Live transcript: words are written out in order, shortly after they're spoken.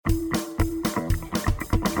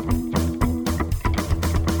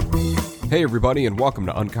Hey everybody, and welcome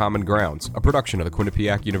to Uncommon Grounds, a production of the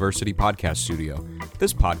Quinnipiac University Podcast Studio.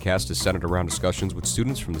 This podcast is centered around discussions with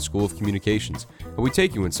students from the School of Communications, and we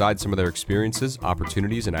take you inside some of their experiences,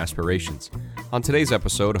 opportunities, and aspirations. On today's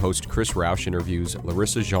episode, host Chris Roush interviews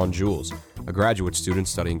Larissa Jean-Jules, a graduate student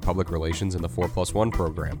studying public relations in the 4+1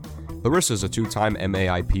 program. Larissa is a two-time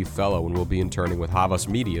MAIP fellow and will be interning with Havas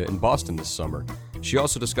Media in Boston this summer. She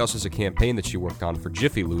also discusses a campaign that she worked on for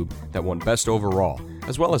Jiffy Lube that won Best Overall,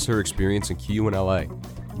 as well as her experience in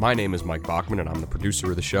QUNLA. My name is Mike Bachman, and I'm the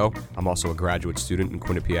producer of the show. I'm also a graduate student in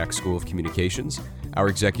Quinnipiac School of Communications. Our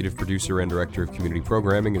executive producer and director of community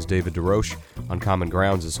programming is David DeRoche. Uncommon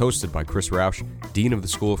Grounds is hosted by Chris Roush, Dean of the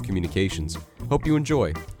School of Communications. Hope you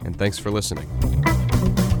enjoy, and thanks for listening.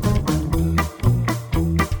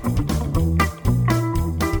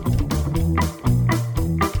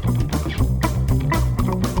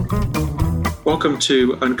 Welcome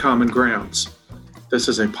to Uncommon Grounds. This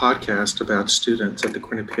is a podcast about students at the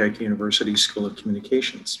Quinnipiac University School of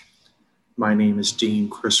Communications. My name is Dean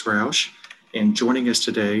Chris Roush, and joining us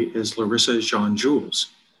today is Larissa Jean-Jules.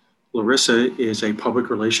 Larissa is a Public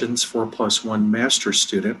Relations 4+1 master's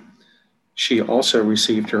student. She also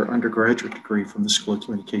received her undergraduate degree from the School of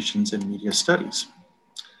Communications and Media Studies.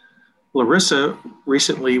 Larissa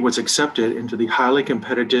recently was accepted into the highly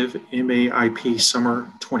competitive MAIP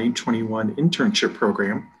Summer 2021 internship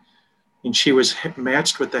program, and she was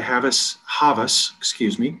matched with the Havas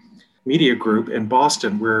Media Group in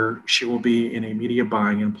Boston, where she will be in a media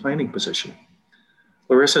buying and planning position.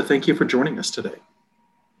 Larissa, thank you for joining us today.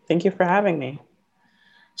 Thank you for having me.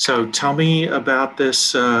 So tell me about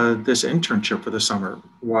this internship for the summer.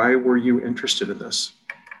 Why were you interested in this?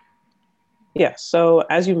 Yeah, so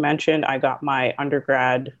as you mentioned, I got my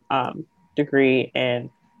undergrad degree in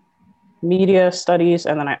media studies,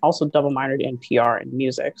 and then I also double minored in PR and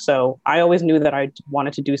music. So I always knew that I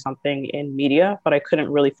wanted to do something in media, but I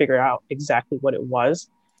couldn't really figure out exactly what it was.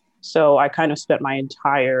 So I kind of spent my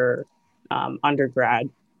entire undergrad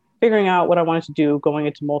figuring out what I wanted to do, going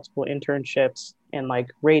into multiple internships in like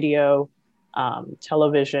radio,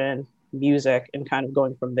 television, music, and kind of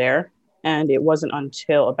going from there. And it wasn't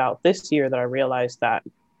until about this year that I realized that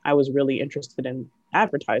I was really interested in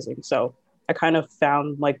advertising. So I kind of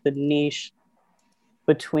found like the niche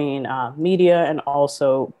between media and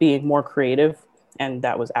also being more creative, and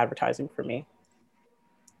that was advertising for me.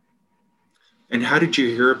 And how did you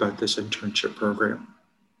hear about this internship program?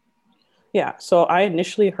 Yeah, so I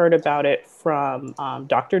initially heard about it from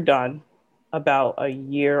Dr. Dunn about a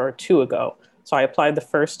year or two ago. So I applied the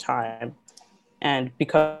first time, and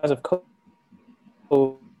because of COVID,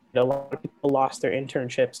 a lot of people lost their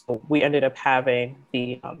internships. So we ended up having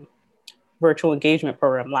the virtual engagement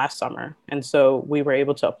program last summer. And so we were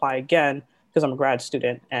able to apply again because I'm a grad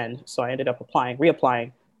student. And so I ended up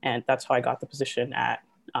reapplying, and that's how I got the position at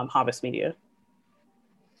Havas Media.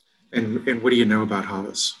 And what do you know about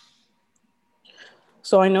Havas?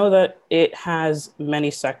 So I know that it has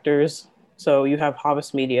many sectors. So you have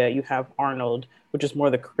Havas Media, you have Arnold, which is more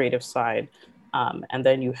the creative side. And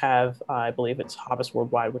then you have, I believe it's Havas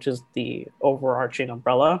Worldwide, which is the overarching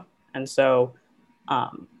umbrella. And so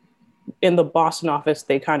in the Boston office,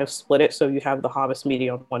 they kind of split it. So you have the Havas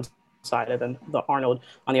Media on one side, and then the Arnold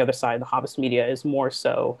on the other side. The Havas Media is more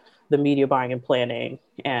so the media buying and planning,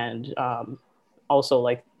 and also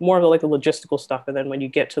like more of the logistical stuff. And then when you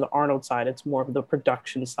get to the Arnold side, it's more of the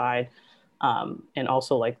production side, and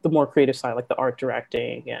also like the more creative side, like the art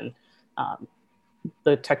directing and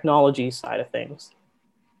the technology side of things.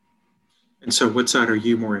 And so what side are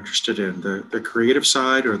you more interested in, the creative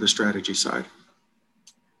side or the strategy side?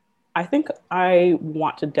 I think I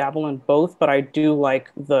want to dabble in both, but I do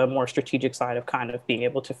like the more strategic side of kind of being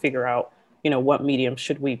able to figure out, what medium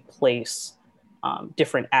should we place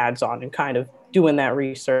different ads on, and kind of doing that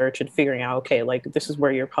research and figuring out, okay, like this is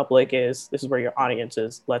where your public is, this is where your audience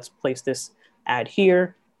is, let's place this ad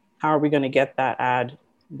here. How are we going to get that ad?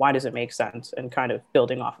 Why does it make sense? And kind of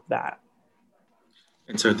building off of that.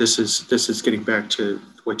 And so this is getting back to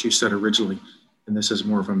what you said originally, and this is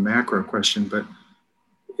more of a macro question, but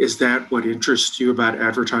is that what interests you about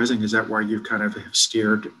advertising? Is that why you kind of have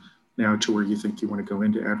steered now to where you think you want to go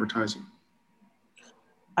into advertising?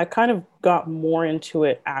 I kind of got more into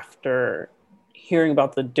it after hearing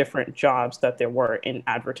about the different jobs that there were in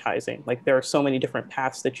advertising. Like there are so many different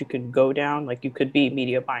paths that you can go down. Like you could be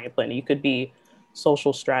media buying and planning, you could be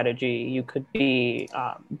social strategy, you could be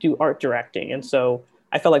do art directing. And so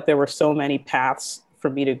I felt like there were so many paths for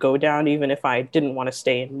me to go down, even if I didn't want to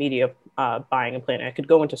stay in media buying and planning. I could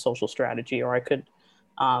go into social strategy, or I could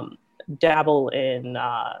dabble in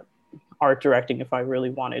art directing if I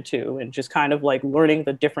really wanted to, and just kind of like learning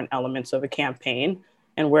the different elements of a campaign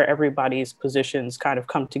and where everybody's positions kind of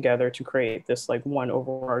come together to create this like one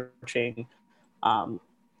overarching, I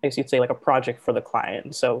guess you'd say like a project for the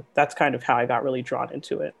client. So that's kind of how I got really drawn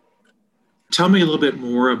into it. Tell me a little bit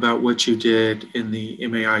more about what you did in the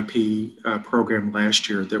MAIP program last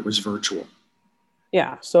year that was virtual.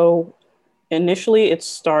 Yeah, so initially it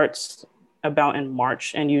starts about in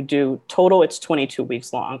March, and you do total, it's 22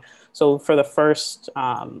 weeks long. So for the first,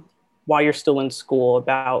 while you're still in school,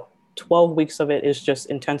 about 12 weeks of it is just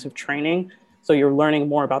intensive training. So you're learning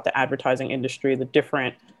more about the advertising industry, the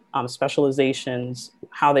different specializations,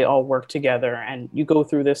 how they all work together. And you go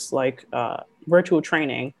through this like virtual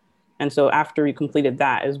training. And so after you completed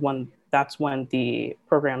that that's when the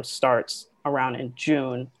program starts around in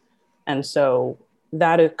June. And so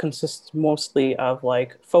that it consists mostly of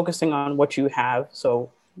like focusing on what you have. So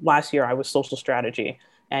last year I was social strategy,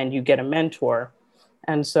 and you get a mentor.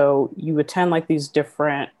 And so you attend like these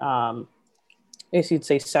different, I guess you'd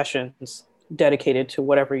say sessions dedicated to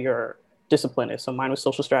whatever your discipline is. So mine was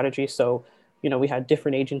social strategy. So, we had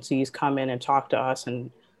different agencies come in and talk to us and,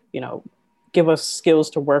 give us skills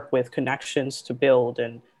to work with, connections to build,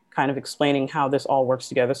 and kind of explaining how this all works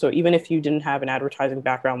together. So even if you didn't have an advertising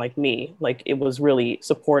background like me, like it was really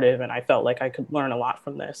supportive, and I felt like I could learn a lot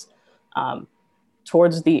from this.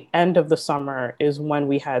 Towards the end of the summer is when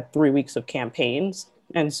we had 3 weeks of campaigns.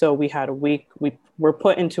 And so we had a week, we were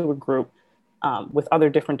put into a group with other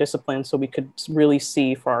different disciplines so we could really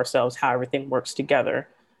see for ourselves how everything works together.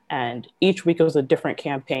 And each week was a different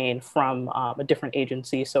campaign from a different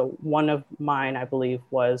agency. So one of mine, I believe,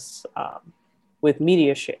 was with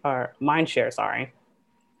Mindshare, sorry.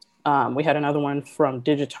 We had another one from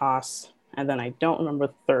Digitas, and then I don't remember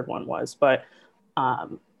what the third one was, but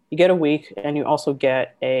you get a week, and you also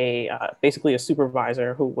get basically a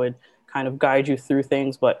supervisor who would kind of guide you through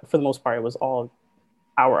things, but for the most part, it was all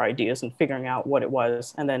our ideas and figuring out what it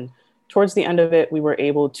was. And then towards the end of it, we were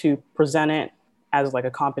able to present it as like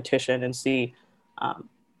a competition and see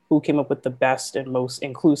who came up with the best and most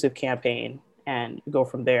inclusive campaign and go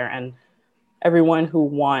from there. And everyone who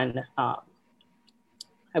won, I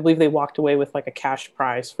believe they walked away with like a cash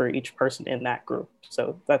prize for each person in that group.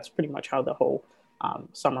 So that's pretty much how the whole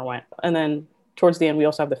summer went. And then towards the end, we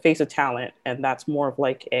also have the Face of Talent, and that's more of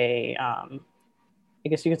like a, I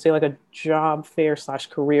guess you could say like a job fair /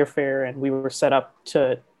 career fair. And we were set up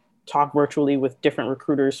to talk virtually with different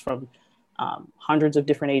recruiters from hundreds of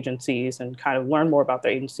different agencies and kind of learn more about the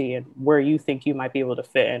agency and where you think you might be able to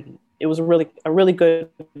fit. And it was a really good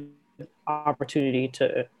opportunity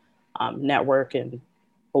to network and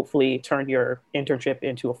hopefully turn your internship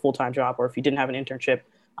into a full-time job, or if you didn't have an internship,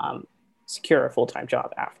 secure a full-time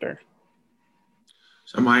job after.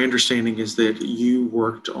 So my understanding is that you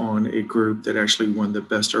worked on a group that actually won the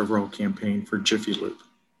best overall campaign for Jiffy Lube.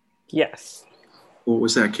 Yes. What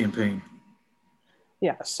was that campaign?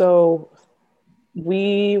 Yeah, so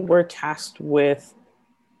we were tasked with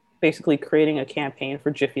basically creating a campaign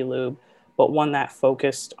for Jiffy Lube, but one that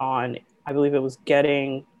focused on, I believe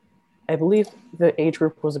the age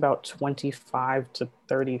group was about 25 to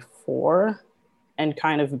 34, and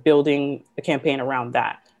kind of building a campaign around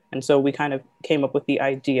that. And so we kind of came up with the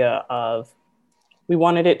idea of, we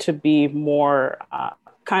wanted it to be more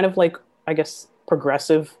kind of like, I guess,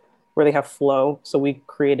 progressive, where they have flow. So we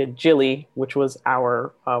created Jilly, which was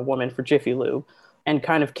our woman for Jiffy Lube, and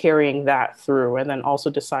kind of carrying that through. And then also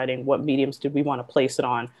deciding what mediums did we want to place it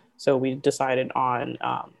on. So we decided on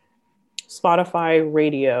Spotify,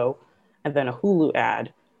 radio, and then a Hulu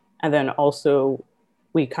ad. And then also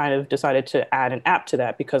we kind of decided to add an app to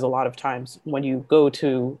that, because a lot of times when you go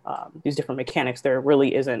to these different mechanics, there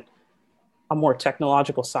really isn't a more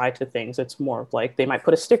technological side to things. It's more of like, they might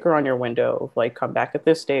put a sticker on your window of like, come back at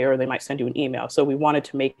this day, or they might send you an email. So we wanted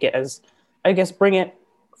to make it as, I guess, bring it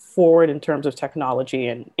forward in terms of technology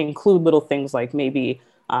and include little things like maybe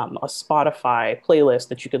a Spotify playlist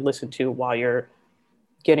that you could listen to while you're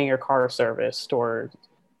getting your car serviced, or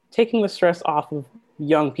taking the stress off of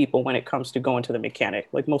young people when it comes to going to the mechanic.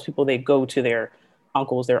 Like most people, they go to their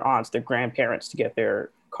uncles, their aunts, their grandparents to get their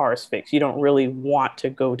cars fixed. You don't really want to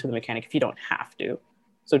go to the mechanic if you don't have to.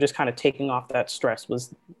 So just kind of taking off that stress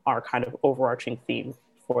was our kind of overarching theme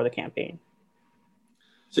for the campaign.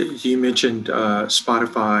 So you mentioned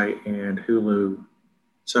Spotify and Hulu.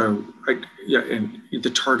 So and the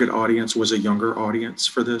target audience was a younger audience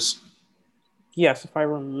for this? Yes, if I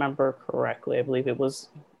remember correctly, I believe it was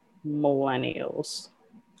millennials.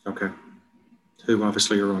 Okay. Who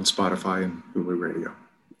obviously are on Spotify and Hulu Radio.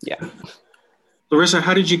 Yeah. Larissa,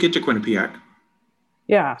 how did you get to Quinnipiac?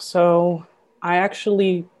 Yeah, so I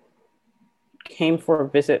actually came for a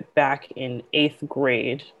visit back in 8th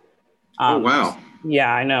grade. Oh, wow.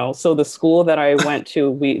 Yeah, I know. So the school that I went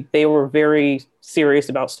to, they were very serious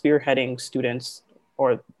about spearheading students,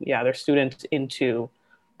 their students into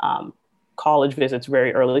college visits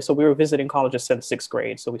very early. So we were visiting colleges since 6th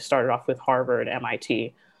grade. So we started off with Harvard,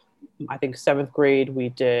 MIT. I think 7th grade we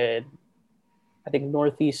did, I think,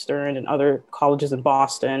 Northeastern and other colleges in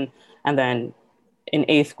Boston. And then in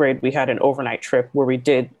 8th grade, we had an overnight trip where we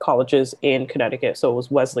did colleges in Connecticut. So it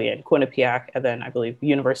was Wesleyan, Quinnipiac, and then I believe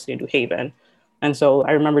University of New Haven. And so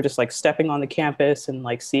I remember just like stepping on the campus and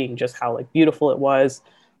like seeing just how like beautiful it was,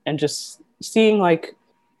 and just seeing like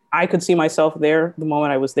I could see myself there the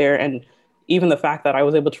moment I was there. And even the fact that I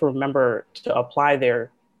was able to remember to apply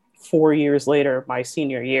there 4 years later, my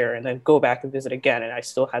senior year, and then go back and visit again. And I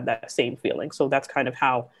still had that same feeling. So that's kind of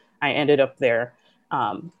how I ended up there.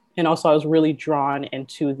 And also I was really drawn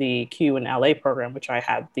into the CUE and LA program, which I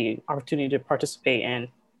had the opportunity to participate in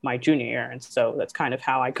my junior year. And so that's kind of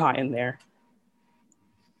how I got in there.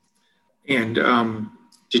 And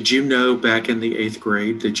did you know back in the 8th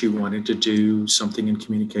grade that you wanted to do something in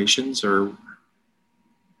communications, or?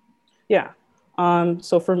 Yeah.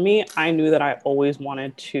 So for me, I knew that I always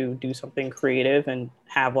wanted to do something creative and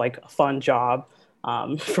have like a fun job,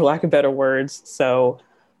 for lack of better words. So,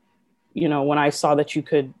 when I saw that you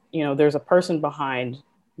could, there's a person behind,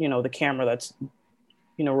 the camera that's,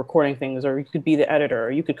 recording things, or you could be the editor,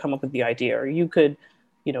 or you could come up with the idea, or you could,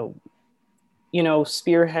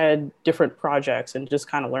 spearhead different projects, and just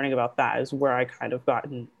kind of learning about that is where I kind of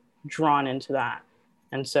gotten drawn into that.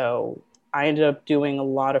 And so I ended up doing a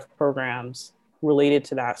lot of programs related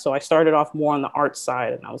to that. So I started off more on the art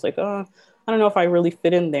side, and I was like, I don't know if I really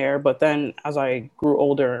fit in there. But then as I grew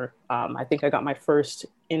older, I think I got my first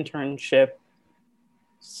internship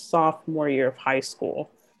sophomore year of high school.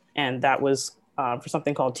 And that was for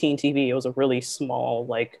something called Teen TV. It was a really small,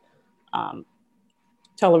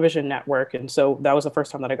 television network. And so that was the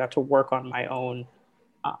first time that I got to work on my own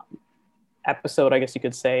episode, I guess you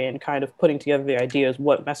could say, and kind of putting together the ideas.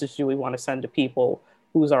 What message do we want to send to people?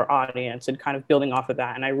 Who's our audience? And kind of building off of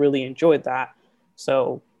that. And I really enjoyed that.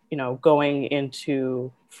 So, going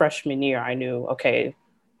into freshman year, I knew, okay,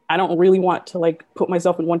 I don't really want to put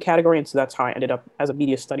myself in one category. And so that's how I ended up as a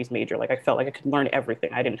media studies major. I felt like I could learn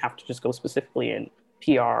everything. I didn't have to just go specifically in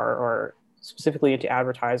PR or specifically into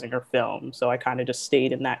advertising or film. So I kind of just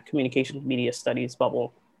stayed in that communications media studies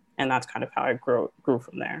bubble. And that's kind of how I grew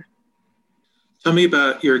from there. Tell me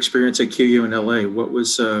about your experience at QU in LA. What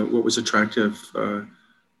was attractive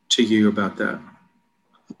to you about that?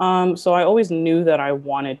 So I always knew that I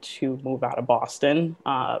wanted to move out of Boston.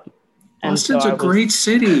 Boston's a great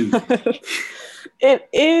city. It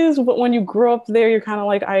is, but when you grow up there, you're kind of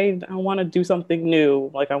like, I want to do something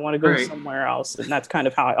new. I want to go somewhere else. And that's kind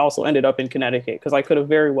of how I also ended up in Connecticut, because I could have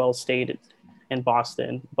very well stayed in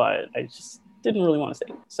Boston, but I just didn't really want to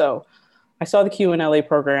stay. So I saw the CUE in LA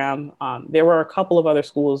program. There were a couple of other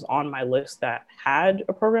schools on my list that had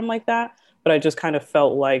a program like that, but I just kind of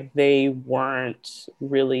felt like they weren't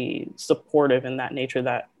really supportive in that nature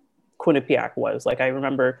that Quinnipiac was. I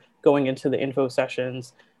remember going into the info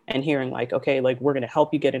sessions and hearing okay, we're going to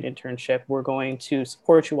help you get an internship. We're going to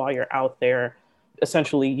support you while you're out there.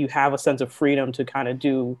 Essentially, you have a sense of freedom to kind of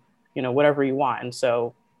do, whatever you want. And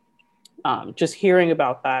so just hearing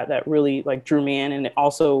about that really drew me in. And it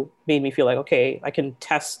also made me feel like, okay, I can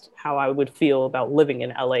test how I would feel about living in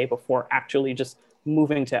LA before actually just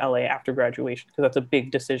moving to LA after graduation, because that's a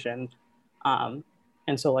big decision.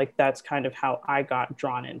 And so that's kind of how I got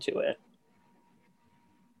drawn into it.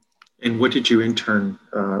 And what did you intern,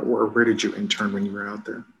 or where did you intern when you were out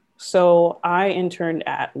there? So I interned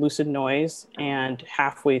at Lucid Noise, and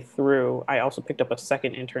halfway through, I also picked up a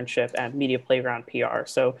second internship at Media Playground PR.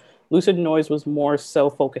 So Lucid Noise was more so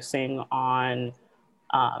focusing on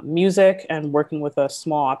music and working with a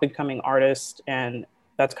small up-and-coming artist. And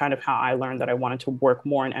that's kind of how I learned that I wanted to work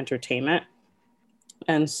more in entertainment.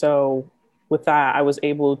 And so with that, I was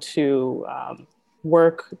able to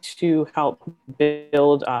work to help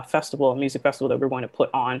build a music festival that we're going to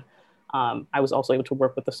put on. I was also able to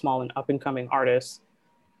work with a small and up-and-coming artist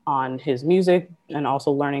on his music, and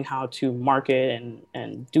also learning how to market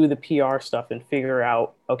and do the PR stuff and figure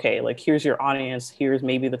out, okay, here's your audience, here's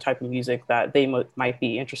maybe the type of music that they might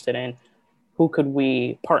be interested in. Who could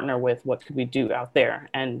we partner with? What could we do out there?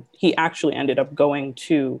 And he actually ended up going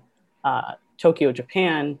to Tokyo,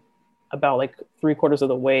 Japan, about 3/4 of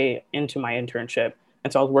the way into my internship.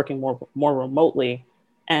 And so I was working more remotely.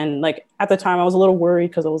 And at the time I was a little worried,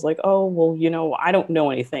 because I was like, oh, well, I don't know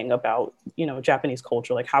anything about, Japanese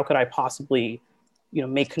culture. How could I possibly,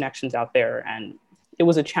 make connections out there? And it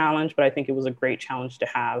was a challenge, but I think it was a great challenge to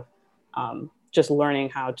have. Just learning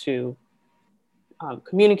how to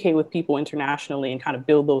communicate with people internationally and kind of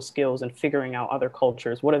build those skills and figuring out other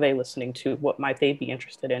cultures. What are they listening to? What might they be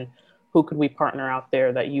interested in? Who could we partner out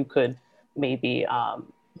there that you could maybe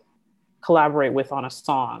collaborate with on a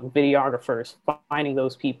song? Videographers, finding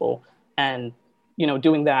those people. And,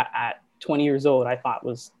 doing that at 20 years old, I thought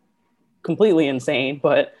was completely insane,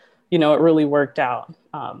 but, it really worked out.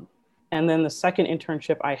 And then the second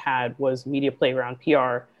internship I had was Media Playground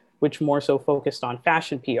PR, which more so focused on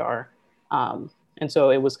fashion PR. And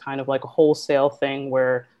so it was kind of like a wholesale thing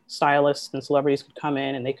where stylists and celebrities could come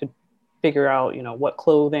in and they could figure out, what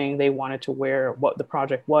clothing they wanted to wear, what the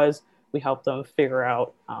project was. We helped them figure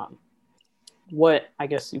out what, I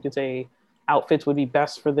guess you could say, outfits would be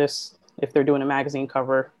best for this. If they're doing a magazine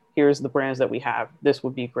cover, here's the brands that we have. This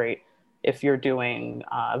would be great. If you're doing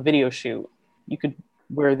a video shoot, you could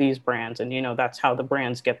wear these brands. And, that's how the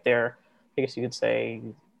brands get their, I guess you could say,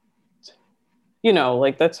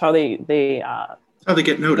 that's how they how they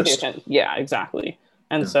get noticed. Yeah, exactly.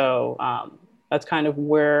 And so that's kind of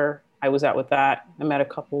where I was at with that. I met a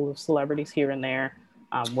couple of celebrities here and there.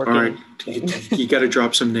 Working. All right, you got to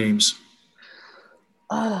drop some names.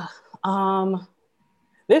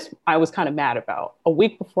 This I was kind of mad about. A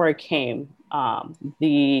week before I came,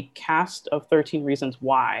 the cast of 13 Reasons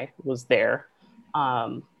Why was there.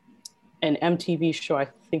 An MTV show, I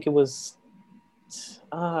think it was,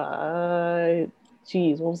 what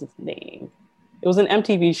was its name? It was an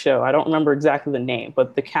MTV show. I don't remember exactly the name,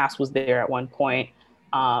 but the cast was there at one point.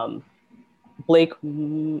 Blake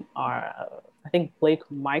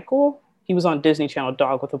Michael, he was on Disney Channel,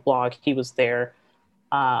 Dog with a Blog. He was there.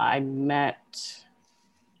 I met,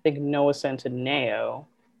 I think, Noah Centineo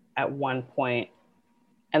at one point.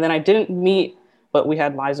 And then I didn't meet, but we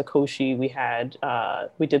had Liza Koshy. We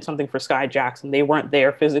did something for Sky Jackson. They weren't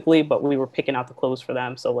there physically, but we were picking out the clothes for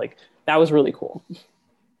them. So that was really cool.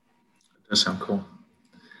 That sounds cool.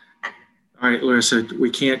 All right, Larissa, we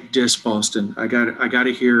can't diss Boston. I got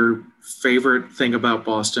to hear favorite thing about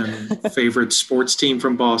Boston, favorite sports team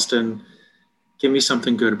from Boston. Give me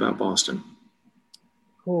something good about Boston.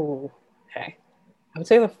 Oh, okay. I would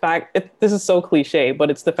say this is so cliche, but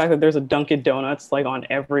it's the fact that there's a Dunkin' Donuts on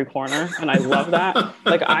every corner. And I love that.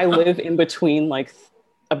 I live in between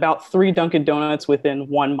about 3 Dunkin' Donuts within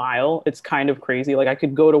 1 mile. It's kind of crazy. I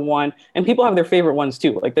could go to one, and people have their favorite ones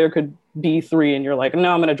too. There could be 3 and you're like,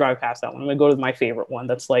 no, I'm going to drive past that one. I'm going to go to my favorite one.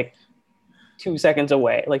 That's 2 seconds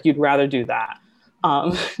away. You'd rather do that.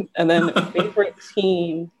 And then favorite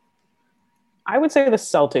team, I would say the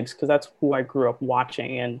Celtics, because that's who I grew up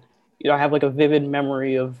watching. And, I have a vivid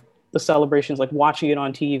memory of the celebrations, watching it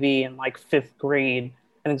on TV in 5th grade.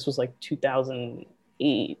 I think this was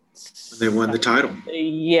 2008. They won the title.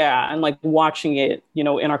 Yeah. And watching it, in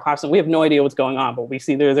our class, and we have no idea what's going on, but we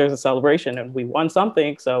see there's a celebration and we won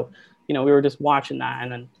something. So, we were just watching that.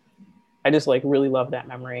 And then I just really love that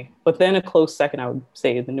memory. But then a close second, I would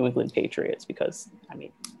say the New England Patriots, because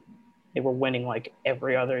they were winning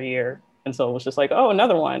every other year. And so it was just oh,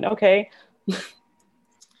 another one. Okay.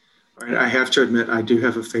 All right, I have to admit, I do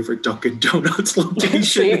have a favorite Dunkin' Donuts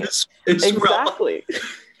location as exactly. Well.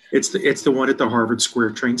 It's the one at the Harvard Square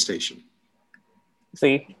train station.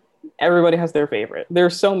 See, everybody has their favorite.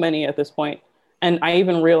 There's so many at this point. And I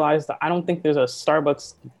even realized that I don't think there's a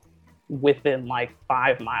Starbucks within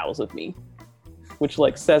 5 miles of me, which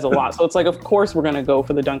says a lot. So it's of course we're going to go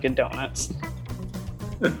for the Dunkin' Donuts.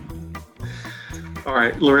 All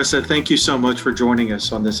right, Larissa, thank you so much for joining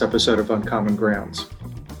us on this episode of Uncommon Grounds.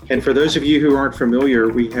 And for those of you who aren't familiar,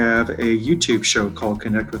 we have a YouTube show called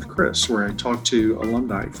Connect with Chris, where I talk to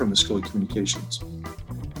alumni from the School of Communications.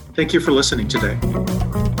 Thank you for listening today.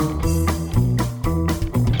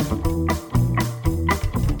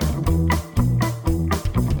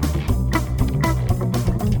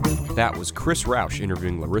 That was Chris Roush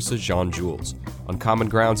interviewing Larissa Jean-Jules. Uncommon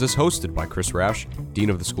Grounds is hosted by Chris Roush, Dean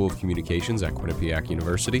of the School of Communications at Quinnipiac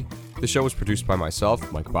University. The show was produced by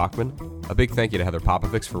myself, Mike Bachman. A big thank you to Heather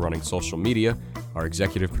Popovics for running social media. Our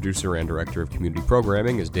executive producer and director of community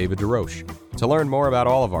programming is David DeRoche. To learn more about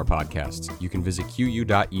all of our podcasts, you can visit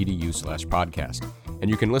qu.edu/podcast. And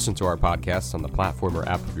you can listen to our podcasts on the platform or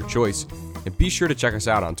app of your choice. And be sure to check us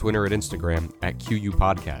out on Twitter and Instagram at QU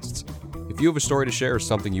Podcasts. If you have a story to share or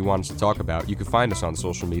something you want us to talk about, you can find us on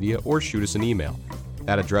social media or shoot us an email.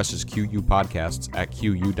 That address is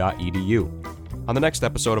qupodcasts@qu.edu. On the next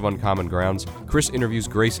episode of Uncommon Grounds, Chris interviews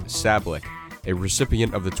Grace Sablik, a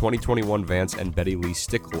recipient of the 2021 Vance and Betty Lee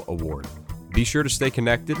Stickle Award. Be sure to stay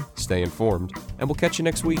connected, stay informed, and we'll catch you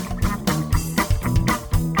next week.